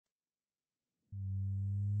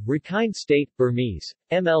Rakhine State, Burmese,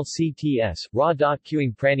 MLCTS,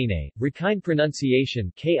 Ra.Quing Pranine, Rakhine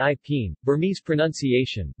pronunciation K.I. Burmese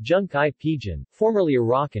pronunciation, Junk-I Pidgin, formerly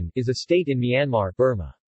Arakan, is a state in Myanmar,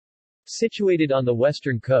 Burma. Situated on the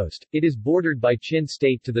western coast, it is bordered by Chin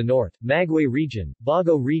State to the north, Magway Region,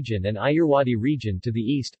 Bago Region and Irrawaddy Region to the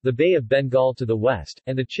east, the Bay of Bengal to the west,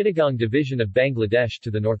 and the Chittagong Division of Bangladesh to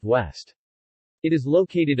the northwest. It is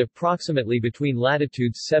located approximately between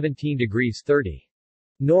latitudes 17 degrees 30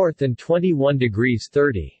 north and 21 degrees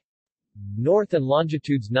 30 north and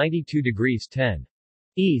longitudes 92 degrees 10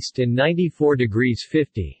 east and 94 degrees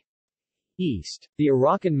 50 east. The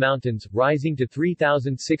Arakan Mountains, rising to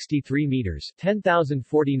 3,063 meters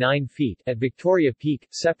 10,049 feet at Victoria Peak,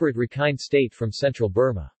 separate Rakhine State from central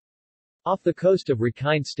Burma. Off the coast of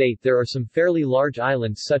Rakhine State there are some fairly large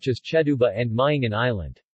islands such as Cheduba and Myingan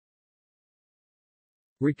Island.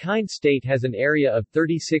 Rakhine State has an area of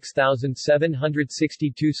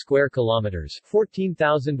 36,762 square kilometers,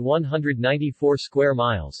 14,194 square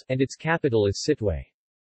miles, and its capital is Sittwe.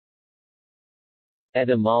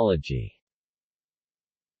 Etymology.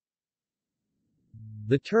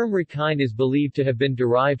 The term Rakhine is believed to have been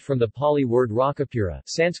derived from the Pali word Rakapura,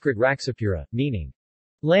 Sanskrit Raksapura, meaning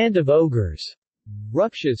land of ogres.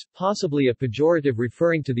 Rukshas, possibly a pejorative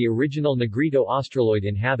referring to the original Negrito-Australoid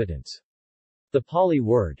inhabitants. The Pali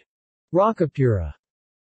word Rakapura,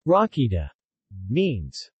 Rakita,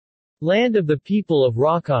 means land of the people of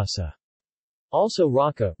Rakasa. Also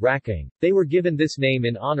Raka, Rakhine. They were given this name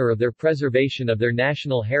in honor of their preservation of their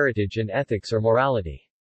national heritage and ethics or morality.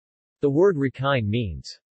 The word Rakhine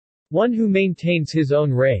means one who maintains his own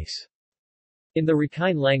race. In the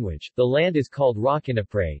Rakhine language, the land is called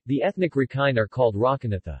Rakhinapray, the ethnic Rakhine are called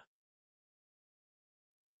Rakhinatha.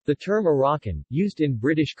 The term Arakan, used in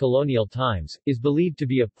British colonial times, is believed to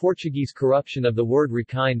be a Portuguese corruption of the word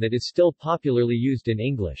Rakhine that is still popularly used in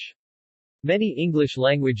English. Many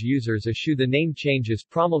English-language users eschew the name changes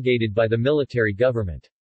promulgated by the military government.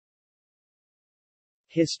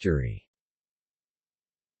 History.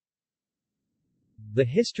 The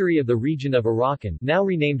history of the region of Arakan, now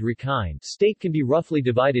renamed Rakhine State, can be roughly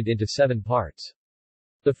divided into 7 parts.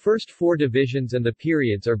 The first 4 divisions and the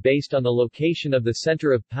periods are based on the location of the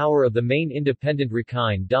center of power of the main independent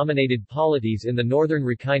Rakhine-dominated polities in the northern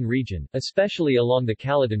Rakhine region, especially along the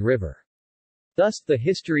Caledon River. Thus, the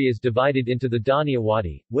history is divided into the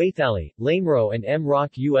Daniawadi, Waithali, Lamro and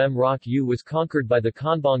Mrak-U. Mrak-U was conquered by the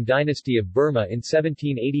Konbaung dynasty of Burma in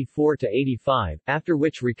 1784–85, after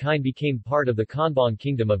which Rakhine became part of the Konbaung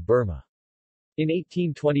Kingdom of Burma. In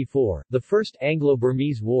 1824, the First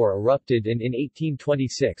Anglo-Burmese War erupted and in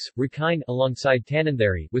 1826, Rakhine, alongside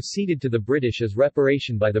Tananthari, was ceded to the British as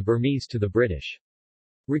reparation by the Burmese to the British.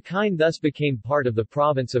 Rakhine thus became part of the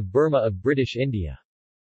province of Burma of British India.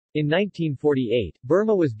 In 1948,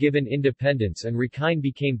 Burma was given independence and Rakhine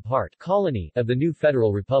became part colony of the new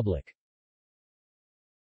Federal Republic.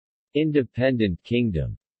 Independent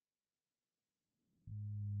Kingdom.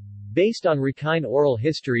 Based on Rakhine oral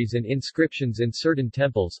histories and inscriptions in certain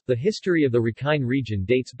temples, the history of the Rakhine region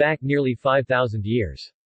dates back nearly 5,000 years.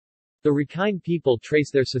 The Rakhine people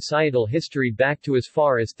trace their societal history back to as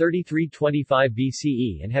far as 3325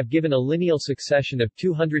 BCE and have given a lineal succession of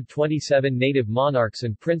 227 native monarchs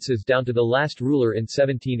and princes down to the last ruler in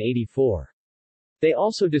 1784. They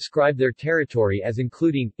also describe their territory as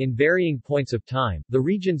including, in varying points of time, the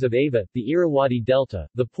regions of Ava, the Irrawaddy Delta,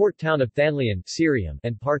 the port town of Thanlian, Sirium,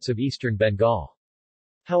 and parts of eastern Bengal.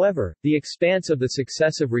 However, the expanse of the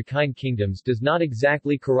successive Rakhine kingdoms does not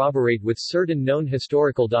exactly corroborate with certain known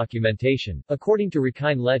historical documentation. According to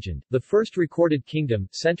Rakhine legend, the first recorded kingdom,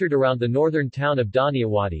 centered around the northern town of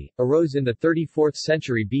Daniawadi, arose in the 34th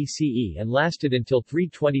century BCE and lasted until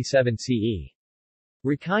 327 CE.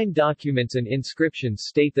 Rakhine documents and inscriptions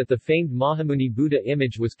state that the famed Mahamuni Buddha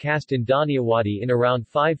image was cast in Daniawadi in around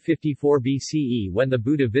 554 BCE when the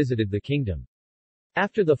Buddha visited the kingdom.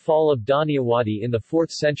 After the fall of Daniawadi in the 4th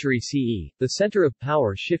century CE, the center of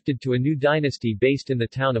power shifted to a new dynasty based in the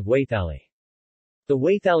town of Waithali. The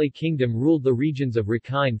Waithali kingdom ruled the regions of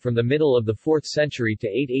Rakhine from the middle of the 4th century to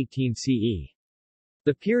 818 CE.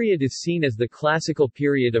 The period is seen as the classical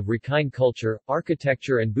period of Rakhine culture,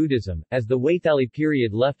 architecture and Buddhism, as the Waithali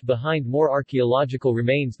period left behind more archaeological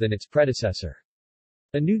remains than its predecessor.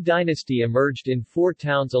 A new dynasty emerged in 4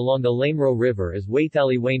 towns along the Lamro River as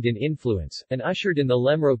Waithali waned in influence, and ushered in the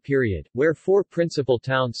Lemro period, where 4 principal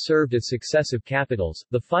towns served as successive capitals.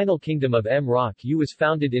 The final kingdom of Mrak-U was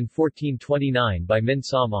founded in 1429 by Min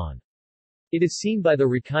Sa Mon. It is seen by the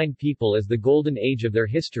Rakhine people as the golden age of their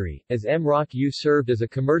history, as Mroc served as a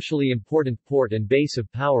commercially important port and base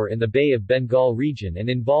of power in the Bay of Bengal region and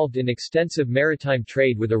involved in extensive maritime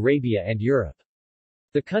trade with Arabia and Europe.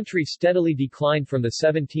 The country steadily declined from the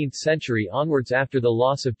 17th century onwards after the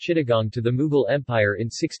loss of Chittagong to the Mughal Empire in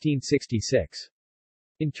 1666.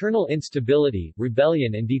 Internal instability,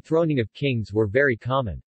 rebellion and dethroning of kings were very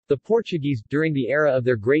common. The Portuguese, during the era of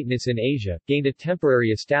their greatness in Asia, gained a temporary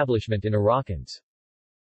establishment in Arakan's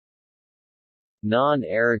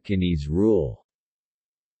non-Arakanese rule.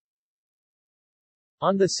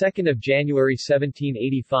 On 2 January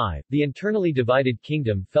 1785, the internally divided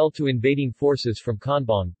kingdom fell to invading forces from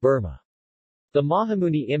Konbong, Burma. The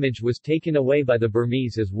Mahamuni image was taken away by the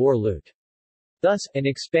Burmese as war loot. Thus, an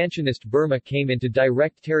expansionist Burma came into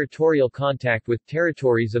direct territorial contact with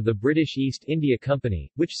territories of the British East India Company,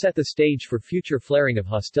 which set the stage for future flaring of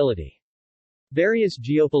hostility. Various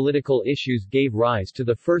geopolitical issues gave rise to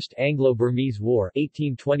the First Anglo-Burmese War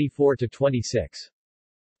 1824-26.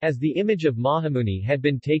 As the image of Mahamuni had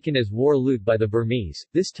been taken as war loot by the Burmese,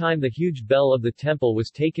 this time the huge bell of the temple was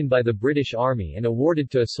taken by the British Army and awarded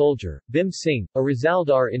to a soldier, Bhim Singh, a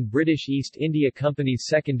Rizaldar in British East India Company's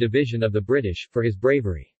 2nd Division of the British, for his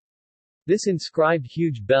bravery. This inscribed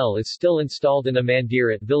huge bell is still installed in a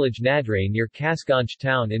mandir at village Nadre near Kasganj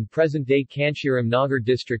town in present-day Kanshiram Nagar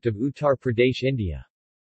district of Uttar Pradesh, India.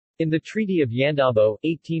 In the Treaty of Yandabo,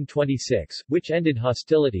 1826, which ended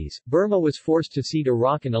hostilities, Burma was forced to cede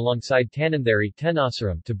Arakan alongside Tananthari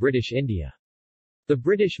Tenasserim to British India. The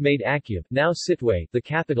British made Akub, now Sitwe, the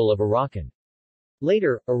capital of Arakan.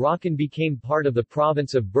 Later, Arakan became part of the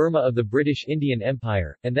province of Burma of the British Indian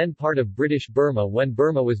Empire, and then part of British Burma when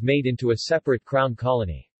Burma was made into a separate crown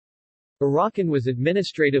colony. Arakan was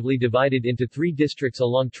administratively divided into 3 districts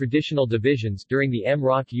along traditional divisions during the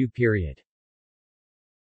Mroc period.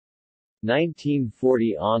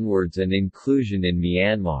 1940 onwards and inclusion in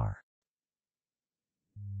Myanmar.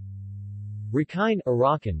 Rakhine,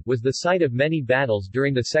 Arakan, was the site of many battles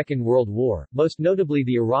during the Second World War, most notably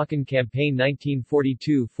the Arakan Campaign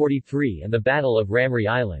 1942-43 and the Battle of Ramri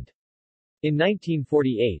Island. In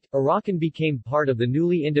 1948, Arakan became part of the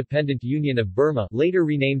newly independent Union of Burma, later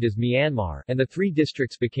renamed as Myanmar, and the 3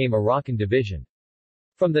 districts became Arakan Division.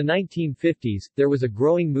 From the 1950s, there was a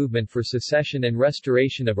growing movement for secession and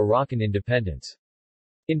restoration of Arakan independence.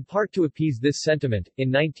 In part to appease this sentiment, in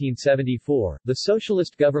 1974, the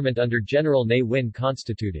socialist government under General Ne Win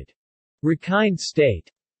constituted Rakhine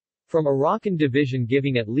State from Arakan Division,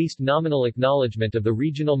 giving at least nominal acknowledgement of the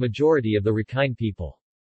regional majority of the Rakhine people.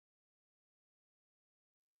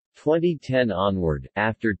 2010 onward,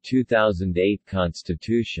 after 2008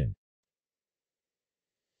 Constitution.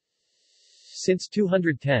 Since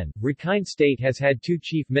 2010, Rakhine State has had 2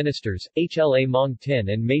 chief ministers, Hla Maung Tin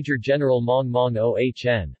and Major General Maung Maung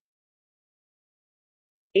Ohn.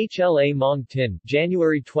 Hla Maung Tin,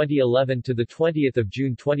 January 2011 to 20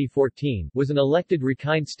 June 2014, was an elected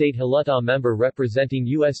Rakhine State Halutta member representing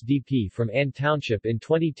USDP from An Township in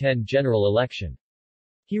 2010 general election.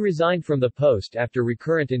 He resigned from the post after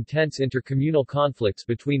recurrent intense intercommunal conflicts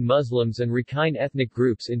between Muslims and Rakhine ethnic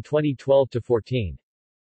groups in 2012-14.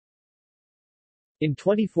 In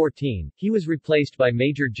 2014, he was replaced by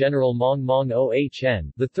Major General Maung Maung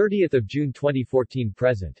Ohn, the 30th of June 2014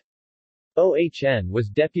 present. Ohn was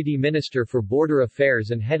Deputy Minister for Border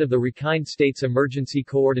Affairs and head of the Rakhine State's Emergency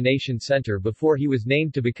Coordination Center before he was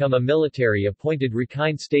named to become a military-appointed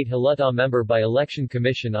Rakhine State Halutta member by Election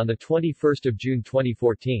Commission on 21 June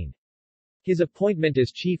 2014. His appointment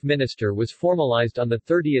as Chief Minister was formalized on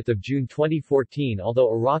 30 June 2014,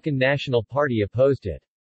 although Arakan National Party opposed it.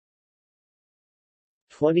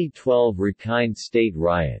 2012 Rakhine State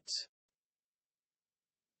riots.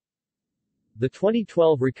 The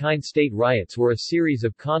 2012 Rakhine State riots were a series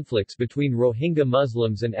of conflicts between Rohingya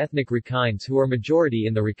Muslims and ethnic Rakhines who are majority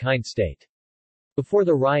in the Rakhine State. Before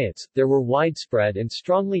the riots, there were widespread and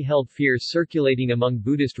strongly held fears circulating among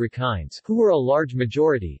Buddhist Rakhines, who were a large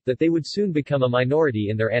majority, that they would soon become a minority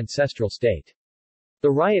in their ancestral state. The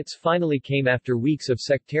riots finally came after weeks of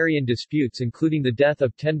sectarian disputes, including the death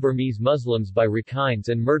of 10 Burmese Muslims by Rakhines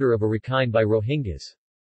and murder of a Rakhine by Rohingyas.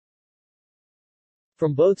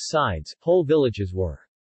 From both sides, whole villages were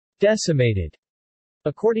decimated.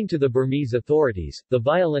 According to the Burmese authorities, the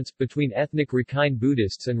violence between ethnic Rakhine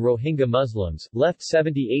Buddhists and Rohingya Muslims left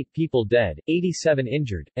 78 people dead, 87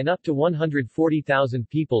 injured, and up to 140,000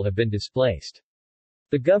 people have been displaced.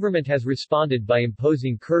 The government has responded by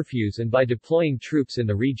imposing curfews and by deploying troops in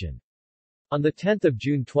the region. On 10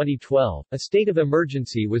 June 2012, a state of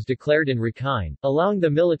emergency was declared in Rakhine, allowing the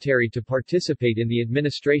military to participate in the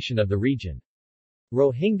administration of the region.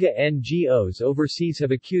 Rohingya NGOs overseas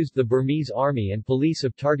have accused the Burmese army and police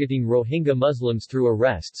of targeting Rohingya Muslims through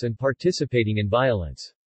arrests and participating in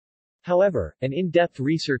violence. However, an in-depth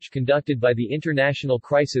research conducted by the International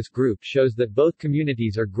Crisis Group shows that both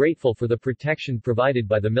communities are grateful for the protection provided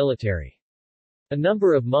by the military. A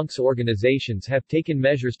number of monks' organizations have taken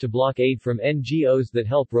measures to block aid from NGOs that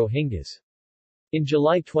help Rohingyas. In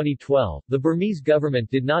July 2012, the Burmese government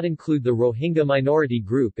did not include the Rohingya minority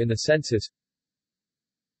group in the census,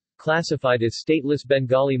 classified as stateless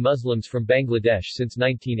Bengali Muslims from Bangladesh since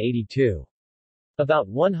 1982. About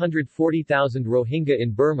 140,000 Rohingya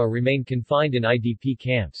in Burma remain confined in IDP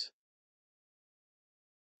camps.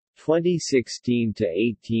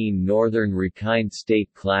 2016-18 Northern Rakhine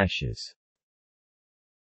State clashes.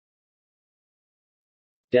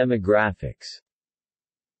 Demographics.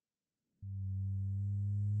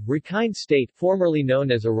 Rakhine State, formerly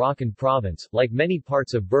known as Arakan Province, like many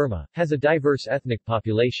parts of Burma, has a diverse ethnic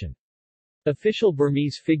population. Official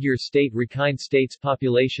Burmese figures state Rakhine State's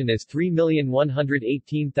population as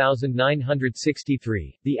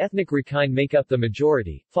 3,118,963. The ethnic Rakhine make up the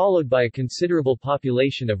majority, followed by a considerable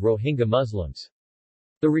population of Rohingya Muslims.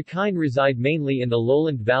 The Rakhine reside mainly in the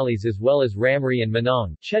lowland valleys as well as Ramri and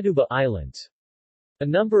Manong, Chetuba Islands. A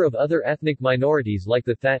number of other ethnic minorities like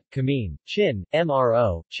the That, Kameen, Chin,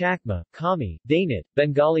 Mro, Chakma, Kami, Danit,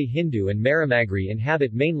 Bengali Hindu and Maramagri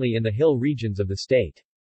inhabit mainly in the hill regions of the state.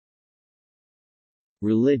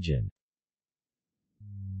 Religion.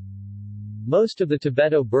 Most of the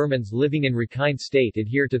Tibeto-Burmans living in Rakhine State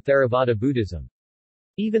adhere to Theravada Buddhism.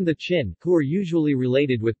 Even the Chin, who are usually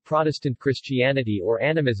related with Protestant Christianity or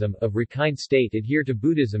animism, of Rakhine State adhere to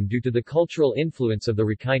Buddhism due to the cultural influence of the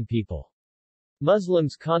Rakhine people.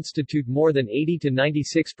 Muslims constitute more than 80 to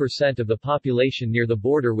 96% of the population near the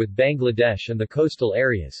border with Bangladesh and the coastal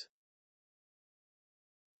areas.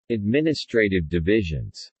 Administrative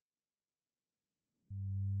divisions.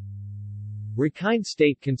 Rakhine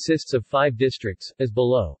State consists of 5 districts, as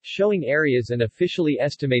below, showing areas and officially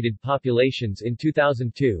estimated populations in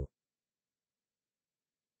 2002.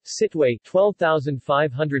 Sitwe,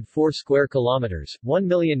 12,504 square kilometers,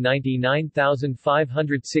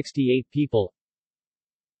 1,099,568 people.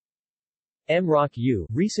 Mroc U,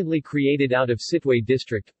 recently created out of Sitwe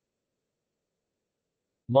district.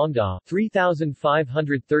 Mongda,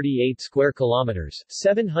 3,538 square kilometers,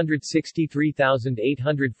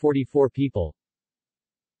 763,844 people.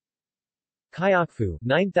 Kayakfu,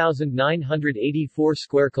 9,984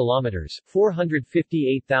 square kilometers,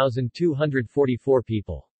 458,244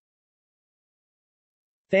 people.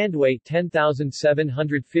 Thandwe,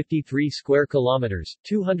 10,753 square kilometers,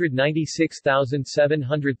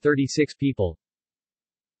 296,736 people.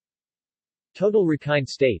 Total Rakhine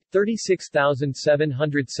State,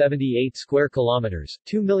 36,778 square kilometers,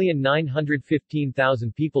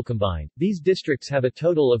 2,915,000 people combined. These districts have a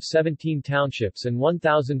total of 17 townships and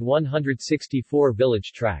 1,164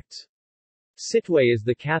 village tracts. Sitwe is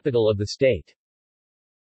the capital of the state.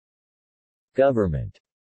 Government.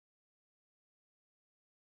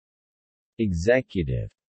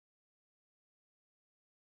 Executive.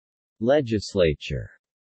 Legislature.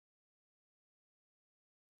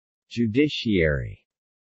 Judiciary.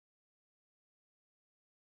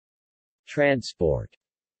 Transport.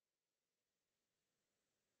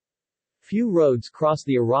 Few roads cross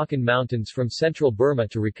the Arakan Mountains from central Burma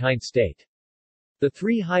to Rakhine State. The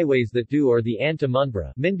 3 highways that do are the Anta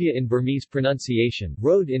Munbra Minbya in Burmese pronunciation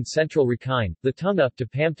Road in central Rakhine, the Tungup to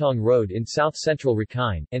Pamtong Road in south-central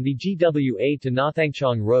Rakhine, and the GWA to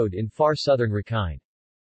Nathangchong Road in far southern Rakhine.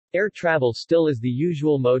 Air travel still is the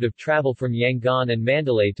usual mode of travel from Yangon and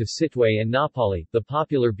Mandalay to Sitwe and Napali, the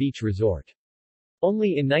popular beach resort.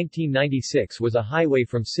 Only in 1996 was a highway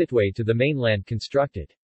from Sitwe to the mainland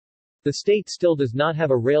constructed. The state still does not have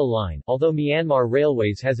a rail line, although Myanmar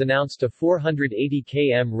Railways has announced a 480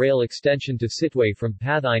 km rail extension to Sitwe from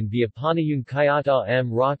Pathine via Panayun Kayata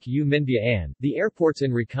Rock U Minbya An. The airports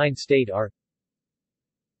in Rakhine State are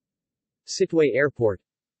Sitwe Airport,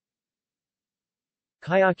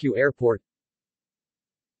 Kayakyu Airport,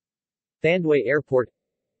 Thandwe Airport,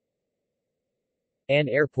 An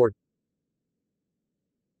Airport,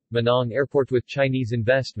 Manong Airport. With Chinese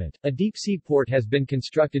investment, a deep-sea port has been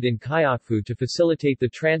constructed in Kayakfu to facilitate the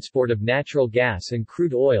transport of natural gas and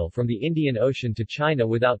crude oil from the Indian Ocean to China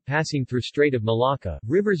without passing through Strait of Malacca.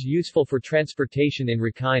 Rivers useful for transportation in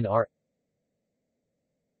Rakhine are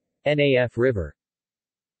Naf River,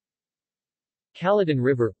 Caledon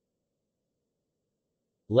River,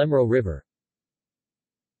 Lemro River,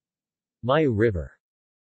 Mayu River.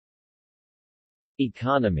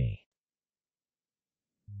 Economy.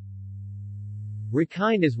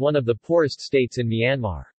 Rakhine is one of the poorest states in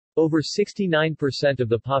Myanmar. Over 69% of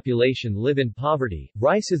the population live in poverty.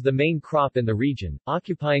 Rice is the main crop in the region,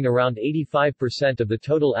 occupying around 85% of the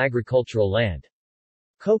total agricultural land.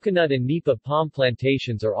 Coconut and nipa palm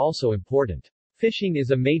plantations are also important. Fishing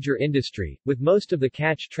is a major industry, with most of the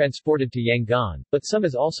catch transported to Yangon, but some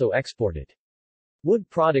is also exported. Wood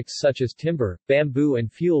products such as timber, bamboo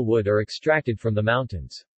and fuel wood are extracted from the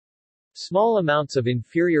mountains. Small amounts of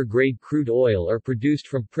inferior-grade crude oil are produced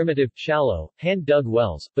from primitive, shallow, hand-dug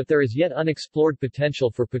wells, but there is yet unexplored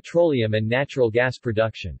potential for petroleum and natural gas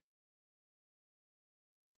production.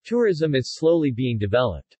 Tourism is slowly being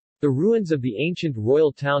developed. The ruins of the ancient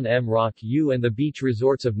royal town Rock U and the beach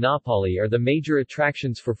resorts of Napali are the major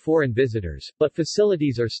attractions for foreign visitors, but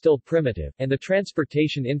facilities are still primitive, and the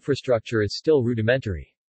transportation infrastructure is still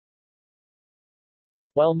rudimentary.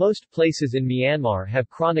 While most places in Myanmar have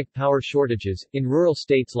chronic power shortages, in rural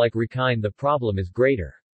states like Rakhine the problem is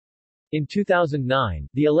greater. In 2009,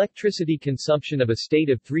 the electricity consumption of a state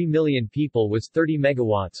of 3 million people was 30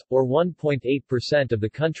 megawatts, or 1.8% of the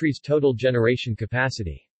country's total generation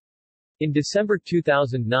capacity. In December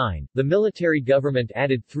 2009, the military government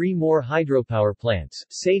added 3 more hydropower plants,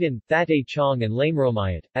 Sadan, Thatay Chong and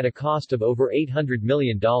Lamromayat, at a cost of over $800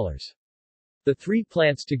 million. The 3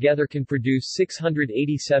 plants together can produce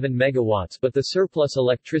 687 megawatts, but the surplus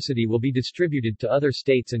electricity will be distributed to other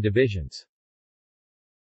states and divisions.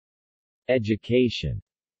 Education.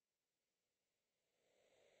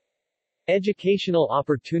 Educational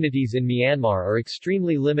opportunities in Myanmar are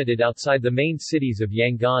extremely limited outside the main cities of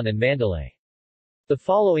Yangon and Mandalay. The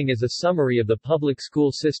following is a summary of the public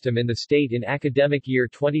school system in the state in academic year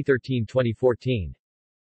 2013-2014.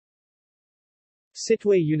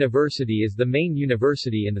 Sitwe University is the main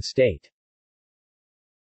university in the state.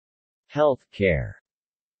 Health care.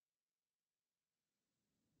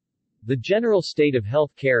 The general state of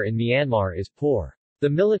health care in Myanmar is poor. The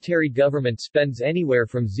military government spends anywhere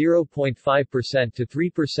from 0.5% to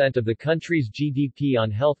 3% of the country's GDP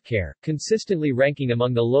on health care, consistently ranking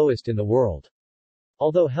among the lowest in the world.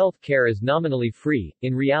 Although health care is nominally free,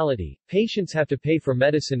 in reality, patients have to pay for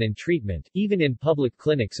medicine and treatment, even in public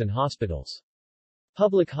clinics and hospitals.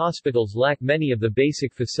 Public hospitals lack many of the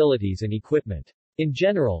basic facilities and equipment. In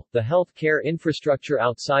general, the health care infrastructure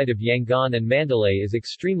outside of Yangon and Mandalay is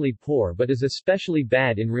extremely poor but is especially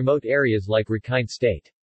bad in remote areas like Rakhine State.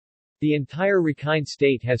 The entire Rakhine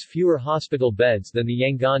State has fewer hospital beds than the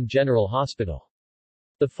Yangon General Hospital.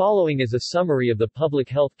 The following is a summary of the public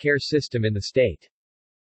health care system in the state.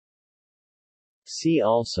 See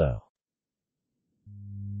also: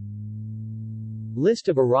 List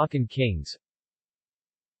of Arakan kings,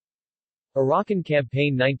 Arakan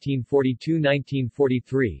Campaign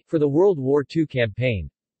 1942-1943, for the World War II campaign,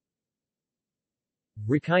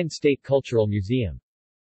 Rakhine State Cultural Museum.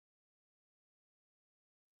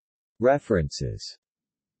 References.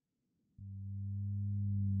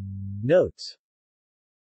 Notes.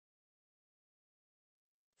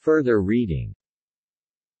 Further reading.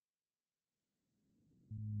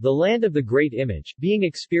 The Land of the Great Image, Being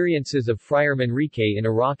Experiences of Friar Manrique in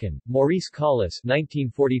Arakan, Maurice Collis,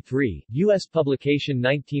 1943, U.S. publication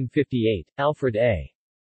 1958, Alfred A.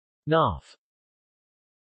 Knopf.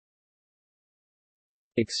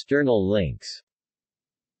 External links.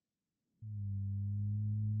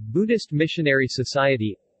 Buddhist Missionary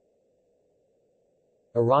Society,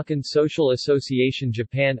 Arakan Social Association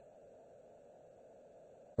Japan,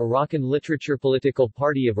 Arakan Literature, Political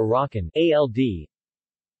Party of Arakan, ALD,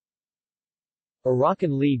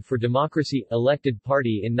 Arakan League for Democracy, elected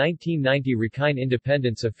party in 1990, Rakhine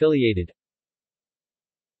Independence affiliated,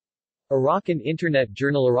 Arakan Internet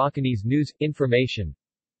Journal, Arakanese News, Information,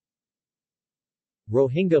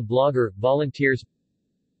 Rohingya Blogger, Volunteers,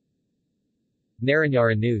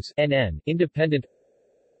 Naranyara News, NN, Independent,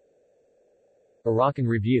 Arakan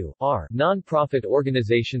Review, R, non-profit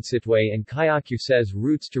organization. Sitwe and Kayakyu says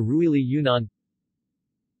Roots to Ruili Yunnan,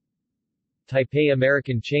 Taipei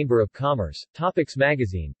American Chamber of Commerce, Topics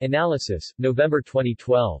Magazine, Analysis, November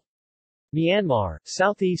 2012. Myanmar,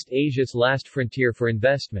 Southeast Asia's Last Frontier for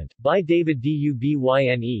Investment, by David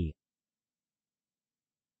Dubyne.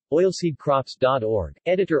 Oilseedcrops.org.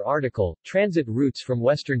 Editor article, Transit Routes from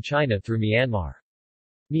Western China through Myanmar.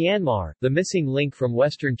 Myanmar, the missing link from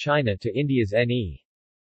Western China to India's NE.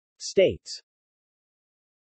 States.